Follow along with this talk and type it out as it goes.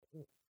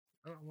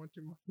I don't want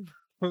you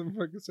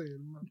motherfucker saying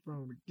my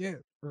phone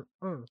again.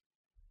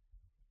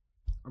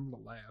 I'm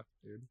gonna laugh,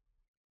 dude.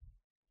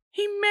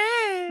 He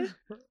mad,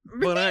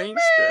 but I ain't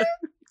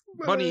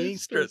But he ain't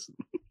stressing.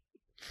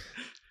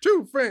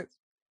 Two friends.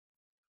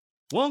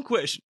 One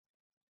question.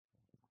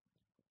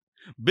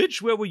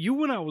 Bitch, where were you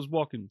when I was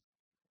walking?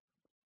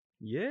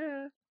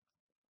 Yeah.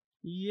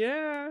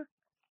 Yeah.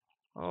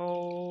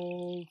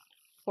 Oh,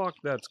 fuck,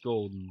 that's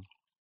golden.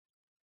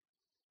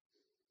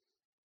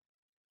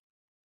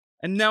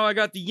 And now I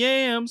got the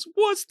yams.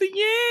 What's the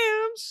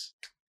yams?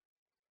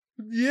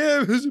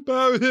 Yeah, it's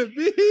about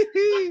me.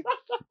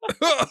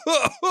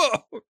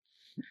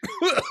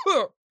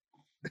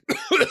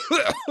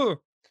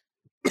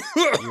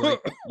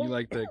 You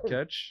like that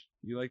catch?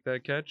 You like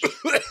that catch?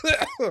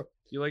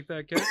 You like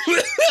that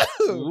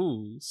catch?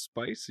 Ooh,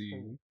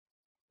 spicy.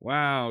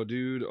 Wow,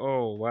 dude.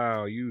 Oh,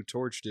 wow. You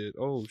torched it.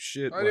 Oh,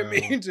 shit. I didn't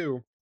mean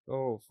to.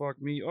 Oh,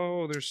 fuck me.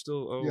 Oh, there's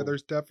still... Oh. Yeah,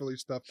 there's definitely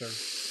stuff there.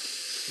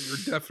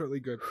 You're definitely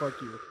good.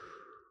 Fuck you.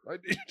 I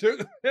need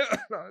to...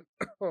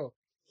 Oh.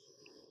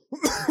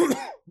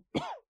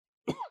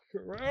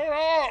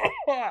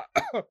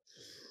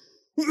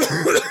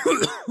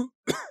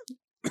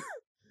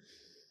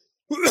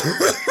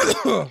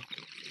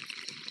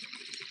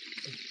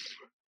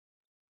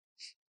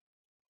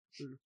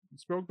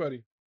 Smoke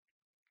buddy.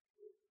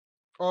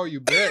 Oh,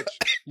 you bitch.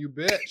 You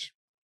bitch.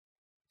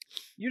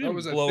 You That didn't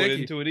was a blow it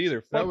thickie. into it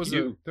either. That Fuck was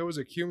you. that was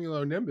a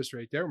cumulonimbus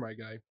right there, my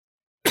guy.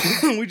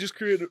 We just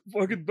created a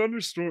fucking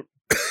thunderstorm.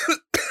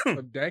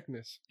 Of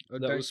dankness.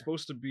 That was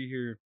supposed to be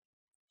here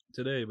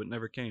today, but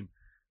never came.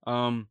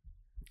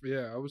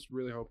 Yeah, I was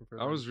really hoping for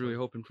that. I was really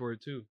hoping for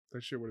it too.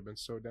 That shit would have been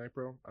so dank,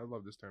 bro. I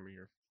love this time of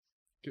year.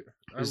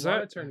 I Is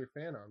want that- to turn your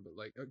fan on, but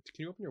like, can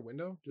you open your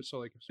window just so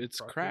like It's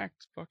proper-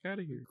 cracked. Fuck out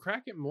of here.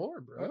 Crack it more,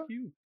 bro. Fuck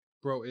you.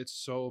 Bro, it's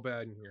so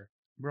bad in here.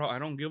 Bro, I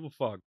don't give a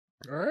fuck.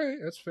 All right,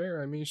 that's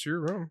fair. I mean, it's your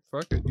room.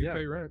 Fuck it. You Yeah.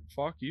 pay rent.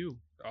 Fuck you.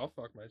 I'll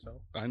fuck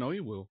myself. I know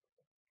you will.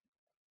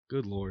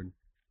 Good lord.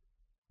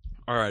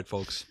 All right,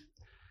 folks.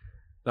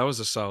 That was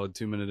a solid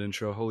 2-minute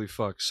intro. Holy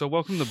fuck. So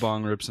welcome to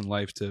Bong Rips and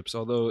Life Tips,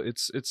 although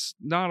it's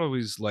not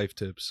always life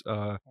tips.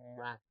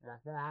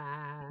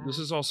 This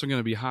is also going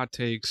to be hot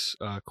takes,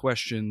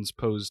 questions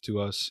posed to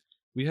us.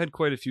 We had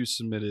quite a few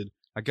submitted.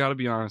 I got to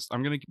be honest,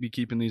 I'm going to be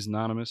keeping these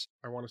anonymous.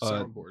 I want a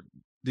soundboard.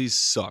 These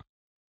suck.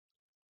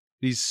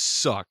 These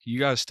suck. You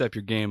got to step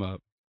your game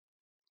up.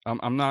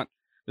 I'm not.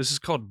 This is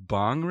called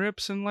Bong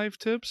Rips and Life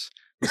Tips.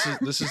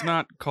 This is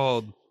not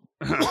called.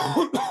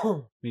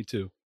 Me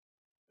too.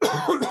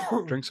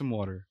 Drink some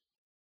water.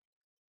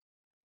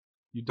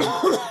 You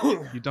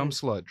dumb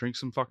slut. Drink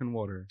some fucking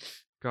water.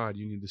 God,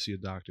 you need to see a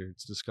doctor.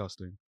 It's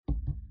disgusting.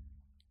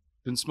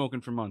 Been smoking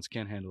for months.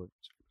 Can't handle it.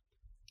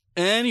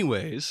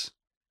 Anyways.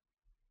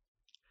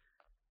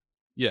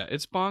 Yeah,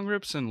 it's Bong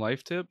Rips and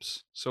Life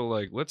Tips. So,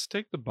 like, let's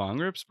take the Bong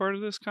Rips part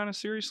of this kind of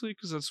seriously,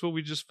 because that's what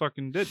we just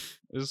fucking did.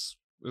 Is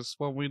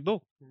what we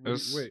do.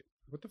 Wait,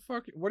 what the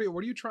fuck? What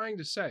are you trying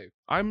to say?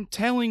 I'm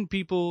telling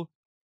people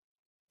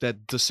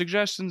that the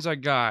suggestions I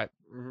got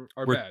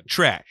Are were bad.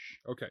 trash.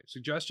 Okay,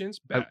 suggestions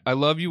bad. I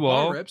love you Bong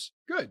all. rips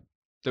good.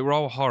 They were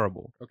all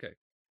horrible. Okay.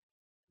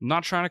 I'm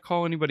not trying to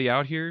call anybody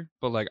out here,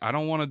 but like I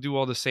don't want to do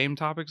all the same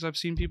topics I've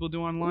seen people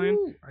do online.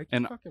 Ooh, I can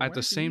And fucking at the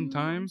whack same you, I'm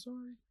time,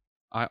 sorry.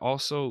 I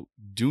also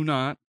do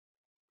not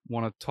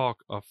want to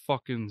talk a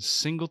fucking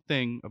single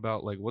thing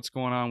about like what's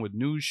going on with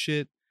news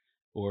shit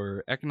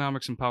or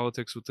economics and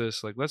politics with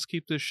this. Like, let's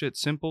keep this shit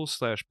simple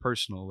 /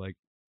 personal. Like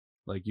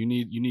you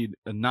need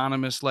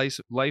anonymous life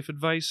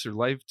advice or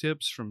life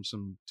tips from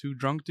some 2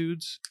 drunk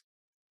dudes.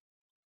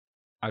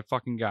 I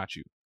fucking got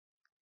you.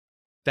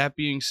 That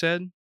being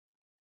said,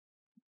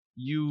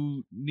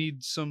 you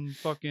need some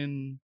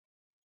fucking.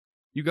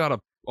 You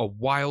got a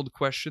wild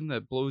question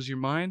that blows your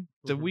mind.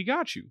 Then we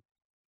got you.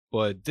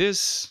 But the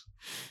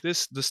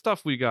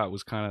stuff we got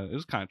was kind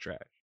of trash.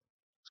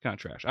 It's kind of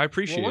trash. I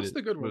appreciate it. Well, what's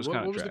the good but it one? was What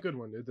kinda was the trash. good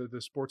one?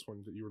 The sports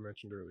one that you were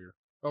mentioned earlier.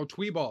 Oh,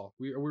 Tweeball.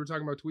 We were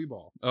talking about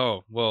Tweeball.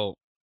 Oh, well,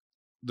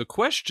 the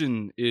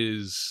question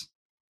is,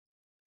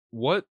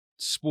 what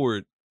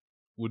sport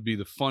would be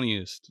the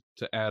funniest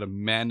to add a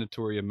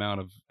mandatory amount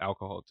of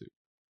alcohol to?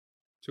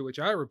 To which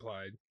I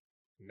replied,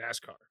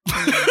 NASCAR.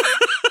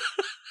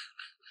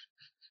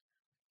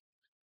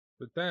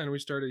 But then we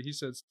started. You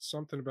said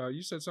something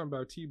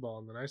about T-ball,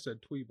 and then I said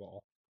Tweeball,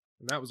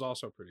 and that was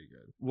also pretty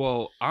good.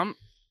 Well, I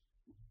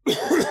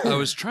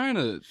was trying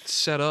to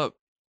set up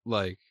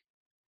like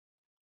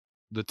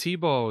the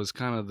T-ball is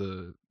kind of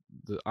the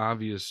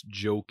obvious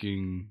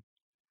joking.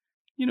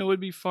 You know, it'd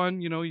be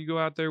fun. You know, you go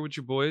out there with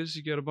your boys,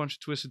 you get a bunch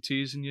of Twisted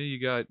Teas in you.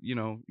 You got,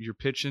 you're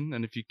pitching,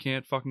 and if you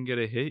can't fucking get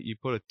a hit, you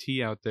put a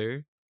T out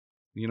there.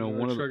 You know,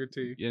 chug a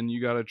tea. and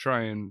you got to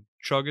try and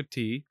chug a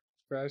T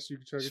Fast you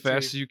can chug as a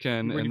fast tea. as you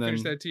can, When and you then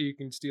finish that tea, you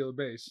can steal a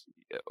base.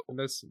 And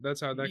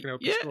that's how that can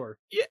help you Yeah. score.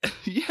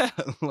 yeah,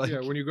 like Yeah,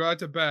 when you go out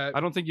to bat, I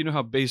don't think you know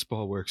how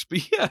baseball works, but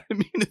yeah, I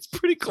mean it's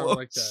pretty close. something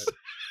like that.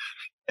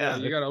 Yeah,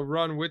 You gotta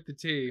run with the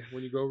tea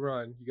when you go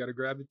run. You gotta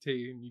grab the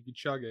tea and you can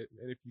chug it.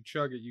 And if you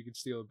chug it, you can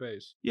steal a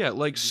base. yeah,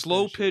 like you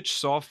slow finish it. pitch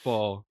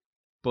softball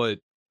but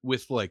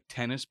with like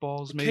tennis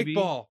balls, maybe.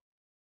 Kickball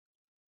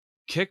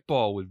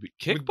Kickball would be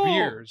with kickball.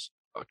 beers.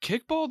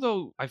 Kickball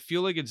though, I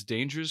feel like it's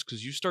dangerous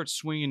because you start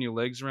swinging your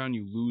legs around,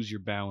 you lose your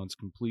balance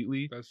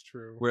completely. That's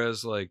true.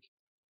 Whereas like,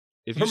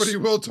 if Somebody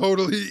will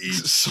totally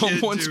eat.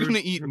 someone's shit, gonna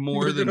dude. eat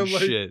more They're than gonna,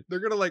 shit.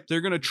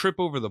 They're gonna Trip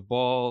over the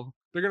ball.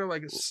 They're gonna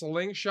like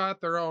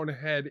slingshot their own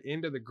head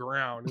into the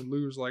ground and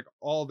lose like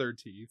all their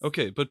teeth.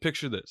 Okay, but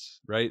picture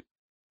this, right?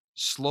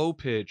 Slow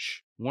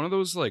pitch, one of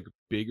those like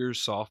bigger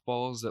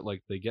softballs that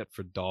like they get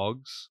for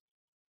dogs,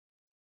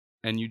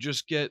 and you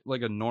just get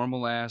like a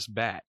normal ass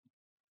bat,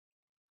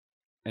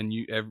 and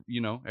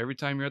every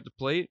time you're at the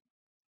plate,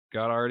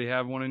 gotta already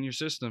have one in your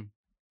system.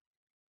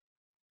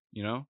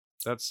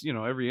 That's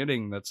every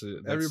inning. That's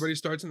Everybody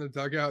starts in the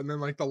dugout, and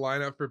then like the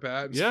lineup for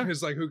bat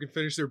is like who can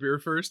finish their beer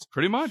first.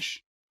 Pretty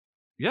much.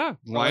 Yeah,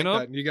 I line like up.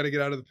 that. And you got to get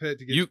out of the pit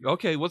to get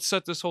Okay, let's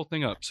set this whole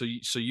thing up. So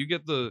you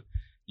get to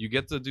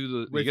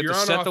do Wait, you get to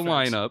on set the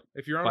offense, lineup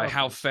if you're on by offense,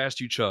 how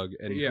fast you chug,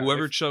 and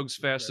whoever chugs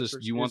fastest,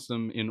 do you want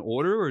them in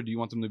order, or do you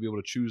want them to be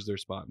able to choose their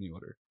spot in the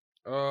order?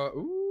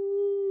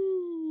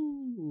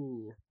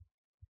 Ooh,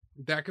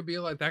 that could be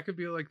like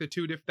the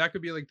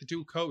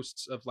two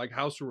coasts of like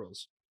house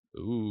rules.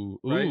 Ooh,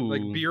 right?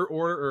 Like beer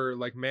order or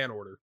like man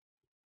order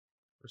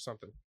or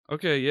something.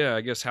 Okay, yeah,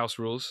 I guess house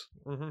rules.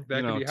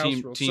 That could be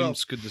house rules.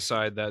 Teams could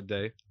decide that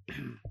day.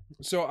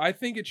 So I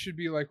think it should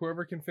be like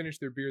whoever can finish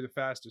their beer the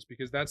fastest,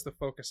 because that's the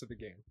focus of the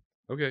game.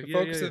 Okay, the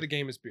focus of the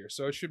game is beer,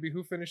 so it should be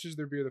who finishes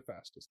their beer the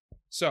fastest.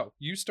 So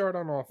you start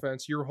on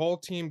offense, your whole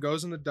team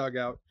goes in the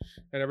dugout,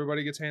 and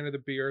everybody gets handed the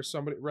beer.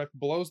 Ref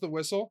blows the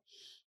whistle.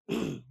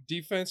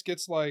 Defense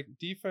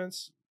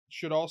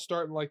should all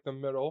start in like the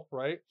middle,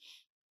 right?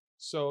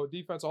 So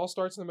defense all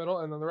starts in the middle,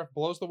 and then the ref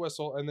blows the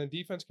whistle, and then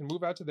defense can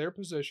move out to their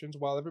positions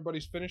while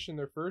everybody's finishing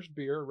their first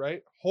beer,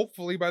 right?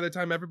 Hopefully by the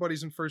time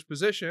everybody's in first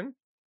position,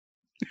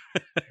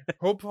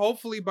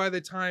 hopefully by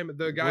the time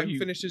the guy who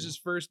finishes his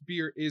first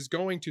beer is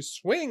going to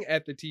swing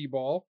at the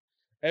T-ball,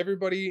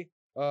 everybody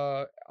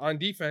on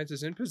defense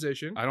is in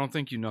position. I don't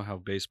think you know how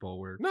baseball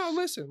works. No,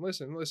 listen.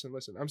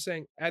 I'm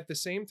saying at the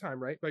same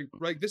time, right?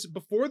 Like this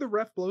before the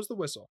ref blows the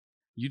whistle.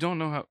 You don't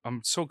know how.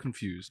 I'm so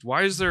confused.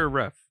 Why is there a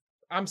ref?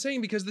 I'm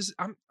saying because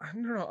I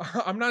don't know.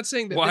 I'm not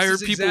saying that. Why this are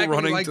is people exactly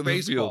running like to the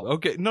baseball. field?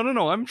 Okay,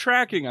 no. I'm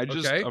tracking.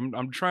 Okay.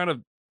 I'm trying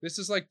to. This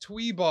is like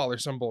twee ball or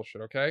some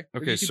bullshit. Okay.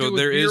 Okay, so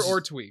there is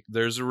or twee.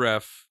 There's a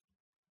ref,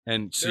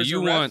 and so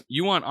you want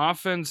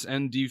offense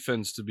and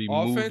defense to be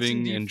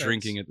moving and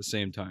drinking at the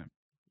same time.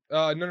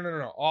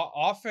 No.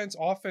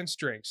 Offense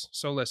drinks.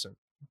 So listen,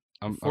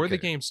 before the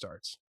game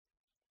starts,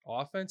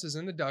 offense is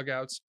in the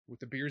dugouts with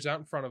the beers out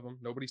in front of them.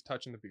 Nobody's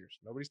touching the beers.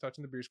 Nobody's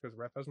touching the beers because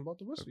the ref hasn't blown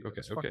the whistle.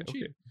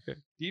 Okay.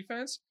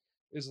 Defense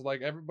is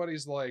like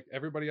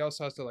everybody else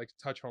has to like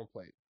touch home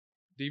plate.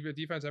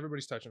 Defense,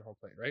 everybody's touching home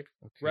plate, right?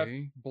 Okay. Ref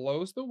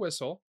blows the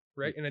whistle,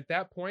 right? And at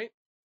that point,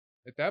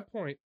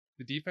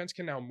 the defense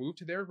can now move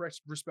to their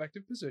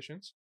respective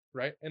positions,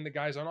 right? And the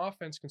guys on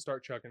offense can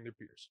start chugging their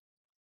beers.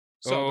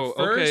 So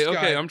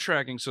okay, I'm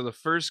tracking. So the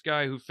first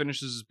guy who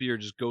finishes his beer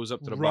just goes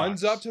up to the box.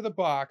 Runs up to the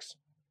box,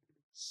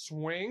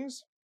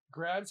 swings,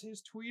 grabs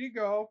his twee to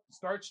go,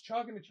 starts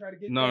chugging to try to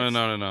get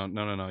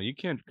No. You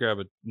can't grab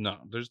it. No,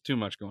 there's too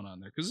much going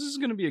on there because this is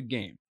going to be a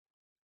game.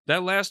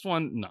 That last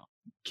one, no.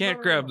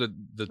 Can't grab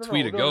the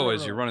twee to go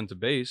as you're running to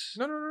base.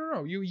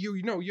 No. You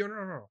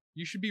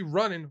should be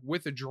running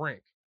with a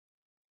drink.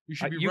 You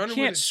should be running.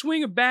 You can't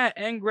swing a bat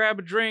and grab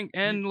a drink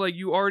and like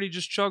you already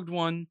just chugged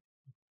one,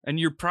 and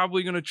you're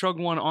probably gonna chug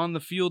one on the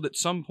field at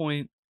some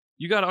point.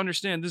 You got to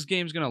understand this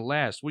game's gonna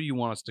last. What do you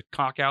want us to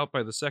cock out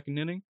by the second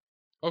inning?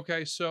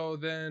 Okay, so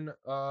then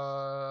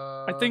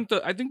I think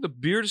the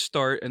beer to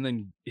start and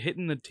then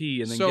hitting the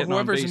tee and then getting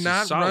on base. So whoever's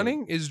not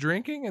running is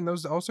drinking, and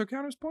those also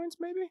count as points,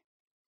 maybe.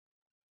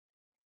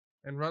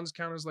 And runs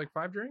count as like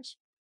 5 drinks?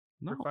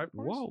 No. 5 points?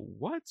 Whoa,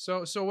 what?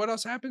 So what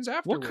else happens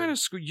after? What kind of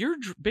you're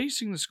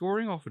basing the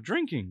scoring off of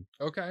drinking?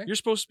 Okay. You're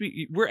supposed to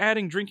be. We're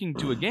adding drinking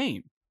to a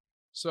game.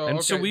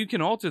 So we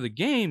can alter the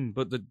game,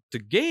 but the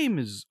game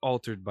is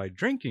altered by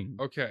drinking.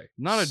 Okay.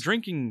 Not a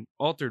drinking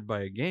altered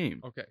by a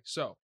game. Okay.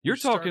 So you're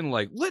talking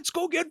like, let's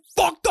go get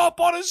fucked up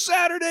on a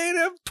Saturday and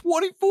have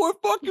 24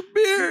 fucking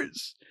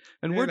beers.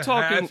 And we're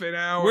talking half an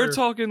hour. We're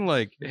talking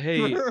like,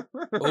 hey,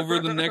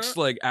 over the next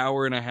like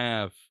hour and a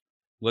half,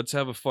 let's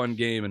have a fun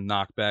game and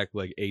knock back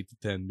like 8 to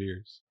 10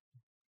 beers.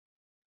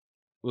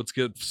 Let's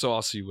get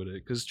saucy with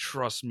it. Because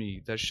trust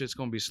me, that shit's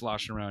going to be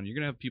sloshing around. You're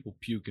going to have people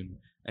puking.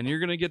 And you're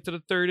going to get to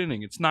the third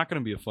inning. It's not going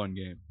to be a fun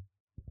game.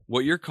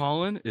 What you're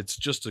calling, it's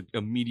just an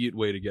immediate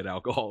way to get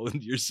alcohol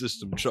into your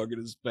system. Chug it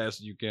as fast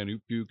as you can. Who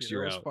pukes,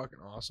 you're out. Fucking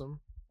awesome.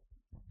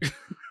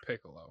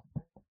 Piccolo.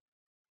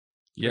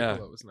 Yeah.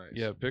 Piccolo was nice.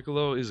 Yeah,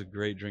 Piccolo is a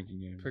great drinking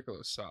game.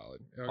 Piccolo's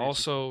solid.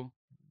 Also,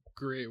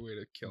 great way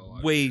to kill a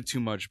lot. Way too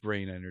much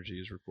brain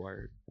energy is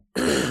required.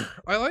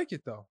 I like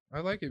it though. I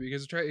like it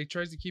because it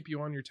tries to keep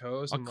you on your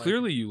toes. And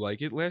clearly you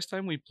like it. Last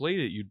time we played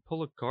it, you'd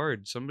pull a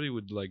card. Somebody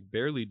would like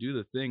barely do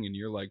the thing, and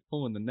you're like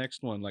pulling the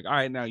next one. Like, all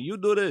right, now you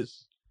do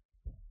this.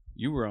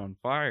 You were on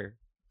fire.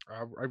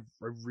 I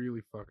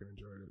really fucking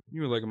enjoyed it.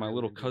 You were like my Really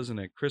little enjoyed it. cousin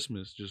at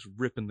Christmas, just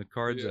ripping the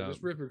cards Yeah, out.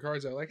 just ripping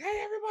cards out like,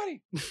 hey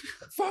everybody,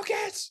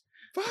 focus,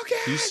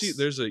 focus. Do you see?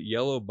 There's a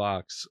yellow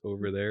box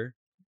over there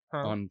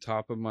Huh? on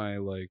top of my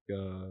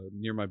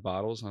near my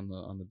bottles on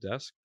the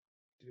desk.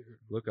 Dude,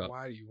 Look up.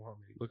 why do you want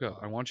me to Look up.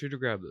 I want you to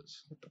grab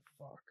this. What the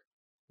fuck?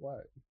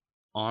 What?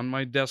 On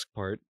my desk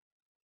part,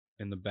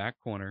 in the back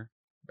corner,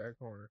 Back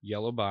corner.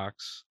 yellow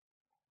box.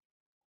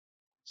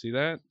 See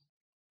that?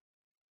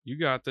 You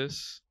got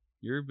this.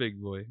 You're a big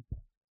boy.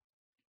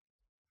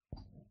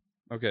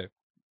 Okay.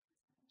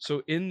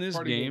 So in this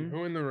Party game,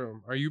 Who in the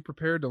room? Are you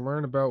prepared to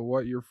learn about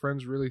what your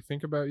friends really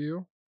think about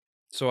you?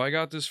 so I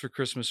got this for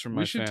Christmas from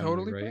my We should family,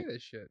 totally right? play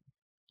this shit.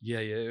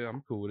 Yeah,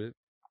 I'm cool with it.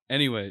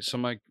 Anyway, so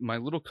my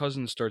little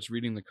cousin starts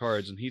reading the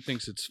cards and he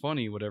thinks it's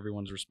funny what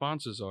everyone's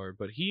responses are,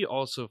 but he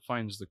also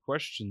finds the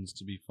questions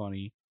to be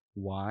funny.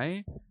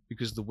 Why?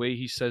 Because the way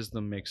he says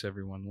them makes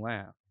everyone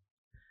laugh.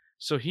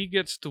 So he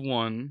gets to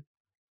one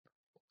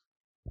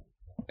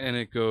and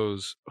it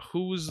goes,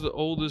 who was the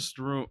oldest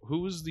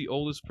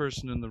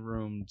person in the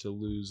room to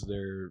lose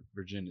their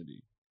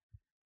virginity?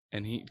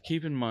 And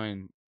keep in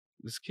mind,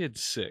 this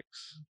kid's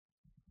 6.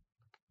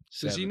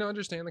 Does he 7. not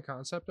understand the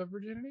concept of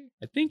virginity?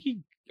 I think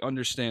he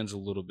understands a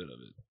little bit of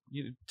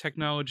it.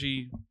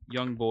 Technology,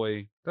 young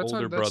boy,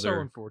 older that's so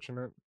brother.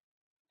 unfortunate.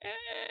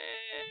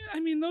 I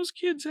mean, those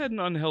kids had an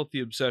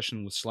unhealthy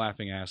obsession with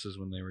slapping asses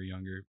when they were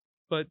younger.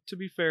 But to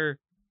be fair,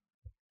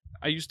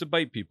 I used to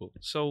bite people.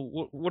 So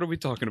what are we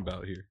talking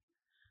about here?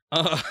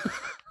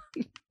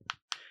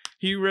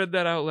 He read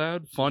that out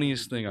loud.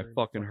 Funniest thing I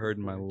fucking heard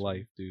in my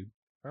life, dude.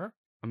 Huh?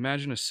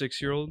 Imagine a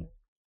 6-year-old.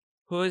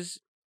 Who's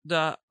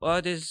the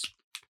oldest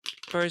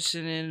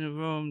person in the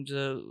room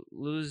to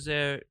lose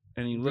their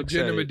And he looks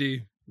at it.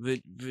 Virginity.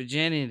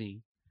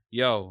 virginity?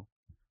 Yo,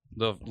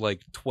 the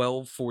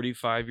 12,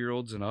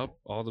 45-year-olds and up,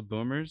 all the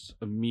boomers,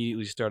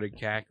 immediately started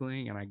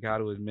cackling, and I got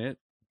to admit,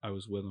 I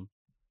was with them.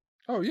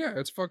 Oh yeah,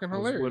 it's fucking I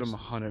was hilarious. with them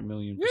 100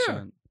 million Yeah.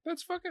 %.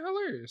 That's fucking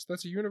hilarious.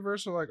 That's a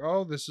universal like,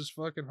 oh, this is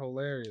fucking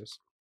hilarious.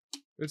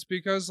 It's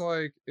because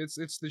like it's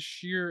the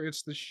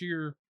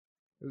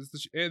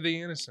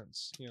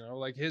innocence, you know,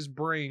 like his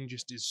brain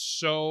just is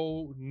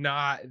so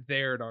not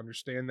there to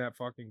understand that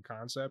fucking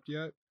concept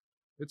yet.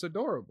 It's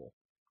adorable.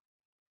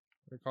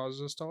 It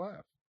causes us to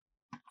laugh.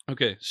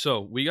 Okay, so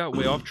we got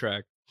way off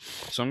track.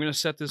 So I'm gonna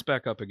set this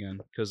back up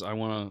again because I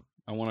wanna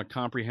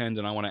comprehend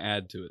and I wanna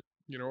add to it.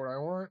 You know what I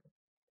want?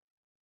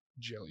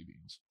 Jelly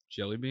beans.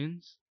 Jelly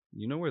beans,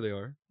 you know where they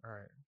are. All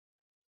right.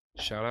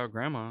 Shout out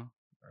grandma. All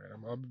right,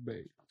 I'm up a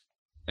bait.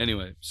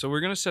 Anyway, so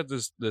we're gonna set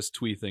this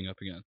twee thing up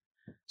again.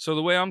 So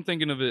the way I'm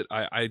thinking of it,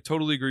 I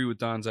totally agree with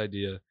Don's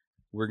idea.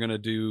 We're gonna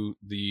do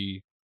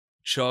the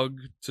chug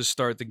to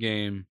start the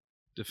game.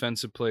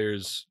 Defensive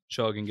players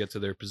chug and get to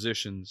their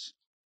positions.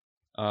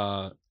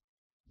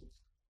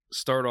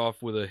 Start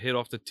off with a hit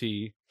off the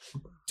tee.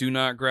 Do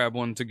not grab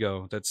one to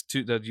go. That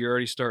you're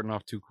already starting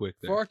off too quick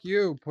there. Fuck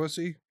you,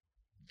 pussy.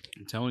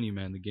 I'm telling you,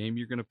 man, the game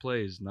you're gonna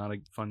play is not a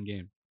fun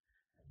game.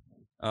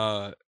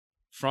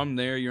 From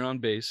there, you're on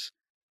base.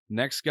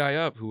 Next guy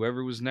up,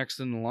 whoever was next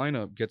in the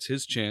lineup, gets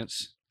his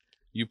chance.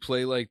 You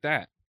play like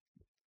that.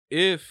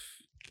 If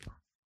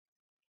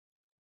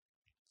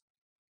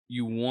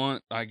you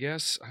want, I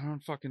guess, I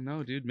don't fucking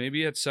know, dude.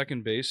 Maybe at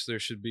second base there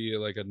should be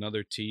like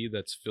another tee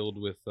that's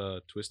filled with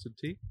twisted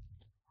tea,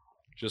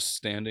 just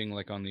standing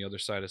like on the other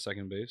side of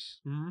second base.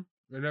 Mm-hmm.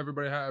 And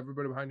everybody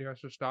behind you has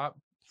to stop.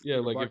 Yeah,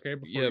 The like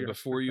blockade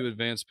before you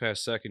advance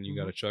past second, you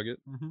gotta chug it.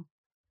 Mm-hmm.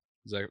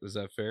 Is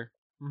that fair?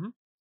 Mhm.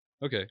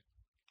 Okay.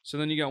 So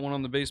then you got one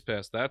on the base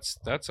pass. That's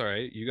all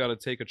right. You got to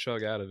take a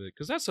chug out of it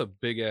because that's a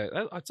big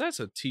that's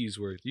a tea's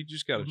worth. You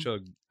just got to Mhm.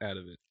 chug out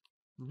of it.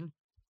 Mhm.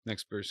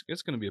 Next person,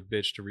 it's gonna be a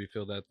bitch to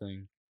refill that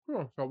thing.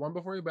 Cool. So one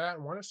before you bat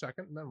and one a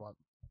second, and then what?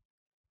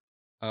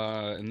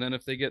 And then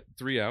if they get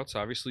 3 outs,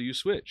 obviously you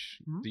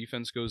switch. Mhm.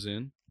 Defense goes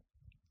in,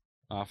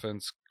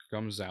 offense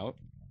comes out.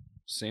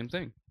 Same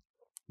thing.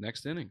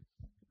 Next inning.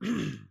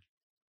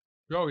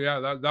 Oh yeah,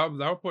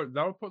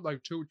 that would put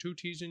like two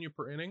tees in you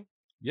per inning.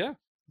 Yeah.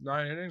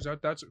 9 innings.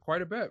 That's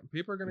quite a bit.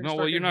 People are gonna. No,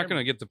 well, you're not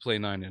gonna get to play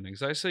 9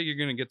 innings. I say you're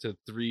gonna get to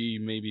 3,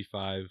 maybe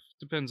 5.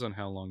 Depends on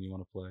how long you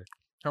want to play.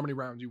 How many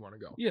rounds you want to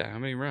go? Yeah, how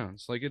many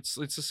rounds? Like it's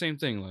the same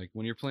thing. Like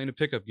when you're playing a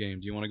pickup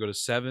game, do you want to go to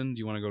 7? Do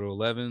you want to go to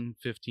 11,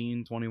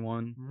 15,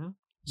 21? Mm-hmm.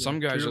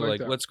 Some guys are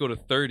like, let's go to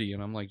 30,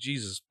 and I'm like,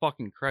 Jesus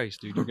fucking Christ,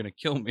 dude, you're gonna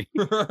kill me.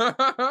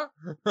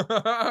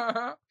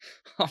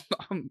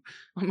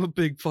 I'm a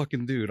big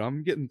fucking dude.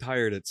 I'm getting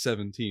tired at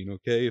 17.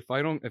 Okay,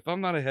 if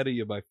I'm not ahead of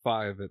you by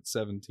 5 at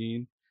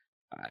 17,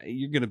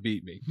 you're gonna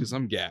beat me because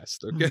I'm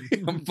gassed. Okay,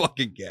 I'm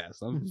fucking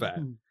gassed. I'm fat.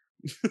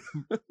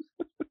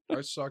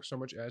 I suck so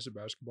much ass at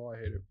basketball. I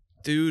hate it.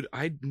 Dude,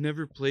 I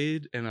never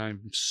played, and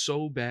I'm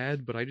so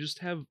bad. But I just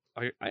have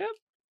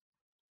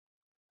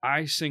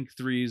I sink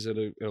threes at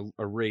a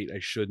rate I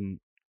shouldn't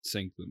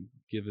sink them,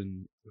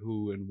 given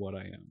who and what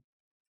I am.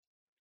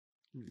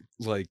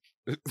 Like,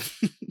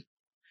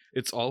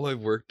 it's all I've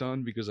worked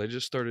on because I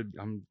just started.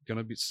 I'm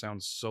gonna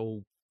sound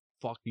so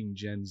fucking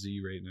Gen Z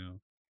right now.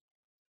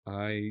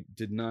 I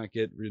did not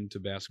get into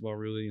basketball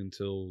really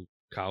until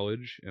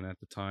college, and at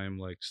the time,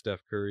 like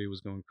Steph Curry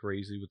was going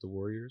crazy with the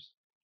Warriors.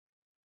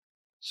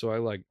 So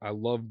I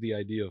loved the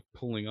idea of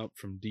pulling up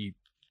from deep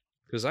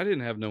because I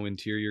didn't have no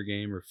interior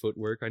game or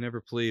footwork. I never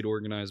played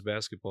organized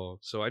basketball,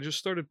 so I just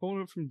started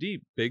pulling up from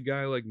deep. Big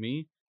guy like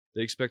me,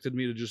 they expected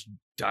me to just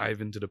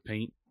dive into the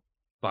paint,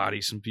 body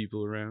some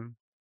people around.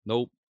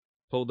 Nope,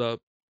 pulled up,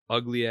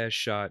 ugly ass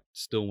shot,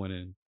 still went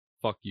in.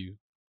 Fuck you.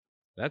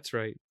 That's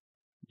right,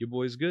 your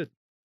boy's good.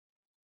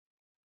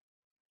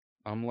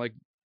 I'm like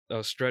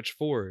a stretch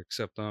 4,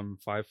 except I'm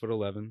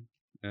 5'11"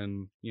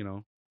 and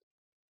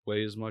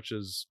weigh as much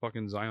as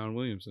fucking Zion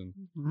Williamson.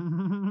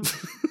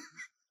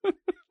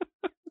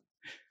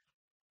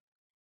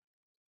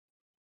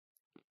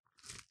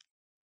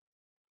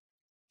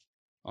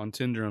 On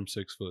Tinder, I'm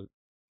 6 foot.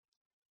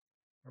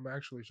 I'm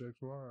actually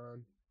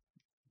 6'1".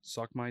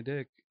 Suck my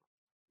dick.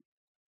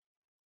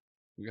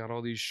 We got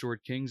all these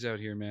short kings out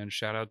here, man.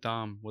 Shout out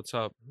Dom. What's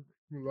up?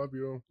 Love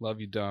you. Love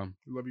you, Dom.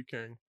 Love you,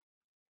 King.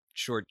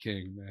 Short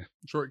king, man.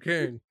 Short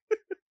King.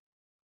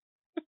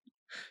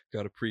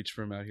 Got to preach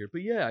for him out here.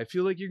 But yeah, I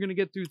feel like you're gonna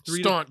get through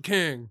Stunt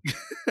King.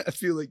 I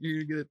feel like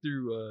you're gonna get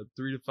through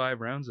 3 to 5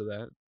 rounds of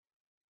that.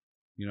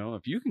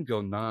 If you can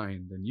go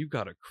 9, then you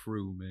got a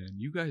crew, man.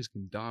 You guys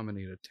can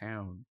dominate a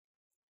town.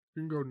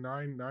 You can go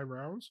nine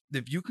rounds?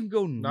 If you can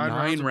go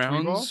 9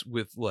 rounds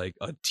with like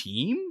a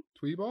team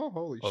Tweeball?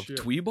 Holy of shit.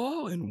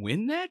 Tweeball and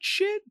win that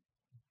shit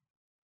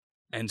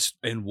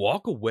and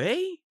walk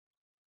away?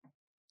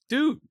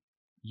 Dude,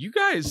 you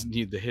guys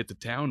need to hit the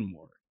town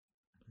more.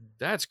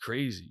 That's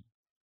crazy.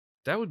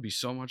 That would be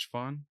so much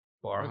fun.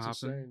 Bar That's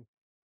hopping. insane.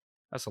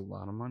 That's a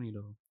lot of money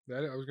though.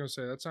 I was gonna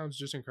say that sounds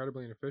just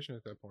incredibly inefficient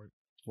at that point.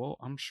 Well,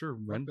 I'm sure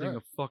renting that.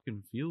 a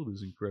fucking field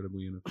is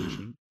incredibly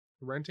inefficient.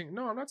 Renting?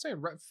 No, I'm not saying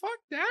rent. Fuck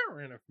that,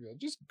 rent a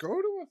field. Just go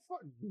to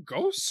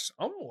go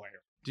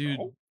somewhere. Dude,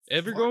 Oh,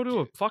 ever fuck go to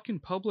a it. fucking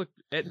public?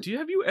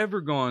 Have you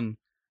ever gone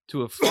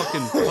to a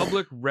fucking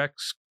public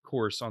recs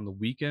course on the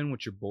weekend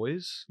with your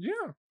boys?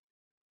 Yeah.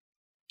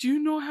 Do you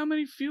know how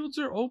many fields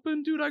are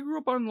open, dude? I grew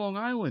up on Long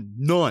Island.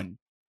 None.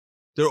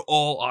 They're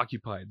all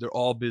occupied. They're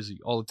all busy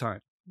all the time.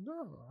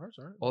 No, that's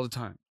all right. All the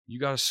time. You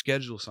gotta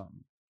schedule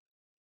something.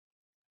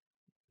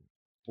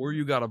 Or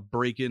you gotta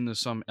break into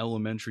some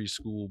elementary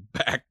school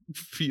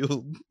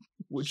backfield,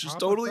 which Just is hop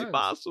a totally fence.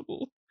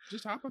 possible.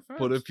 Just hop a fence.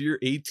 But if you're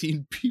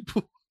 18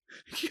 people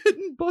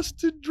getting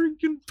busted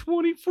drinking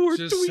 24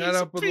 just tweets set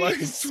up with like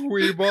apiece.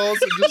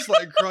 Tweeballs and just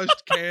like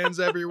crushed cans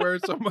everywhere,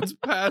 someone's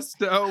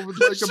passed out with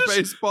like It's a just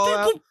baseball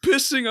out. people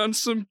pissing on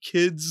some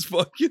kid's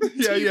fucking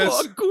Yeah, tee yes.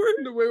 ball court.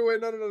 No, wait,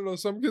 no.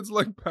 Some kids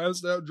like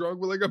passed out drunk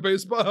with like a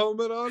baseball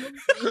helmet on them.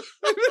 And the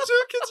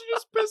 2 kids are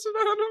just pissing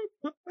on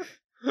them.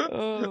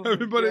 Oh, my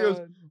Everybody goes,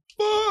 God.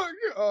 fuck!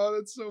 Oh,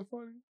 that's so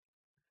funny.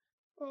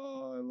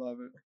 Oh, I love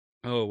it.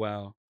 Oh,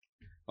 wow.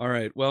 All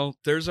right. Well,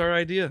 there's our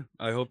idea.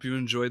 I hope you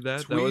enjoyed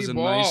that. That was a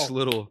nice Tweeball.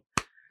 little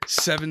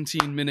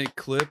 17-minute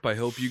clip. I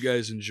hope you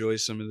guys enjoy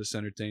some of this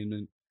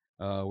entertainment.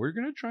 We're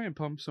going to try and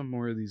pump some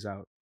more of these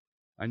out.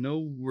 I know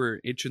we're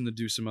itching to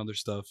do some other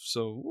stuff,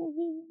 so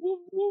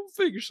we'll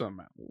figure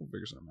something out. We'll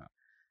figure something out.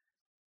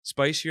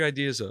 Spice your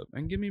ideas up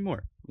and give me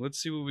more. Let's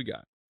see what we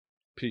got.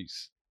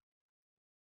 Peace.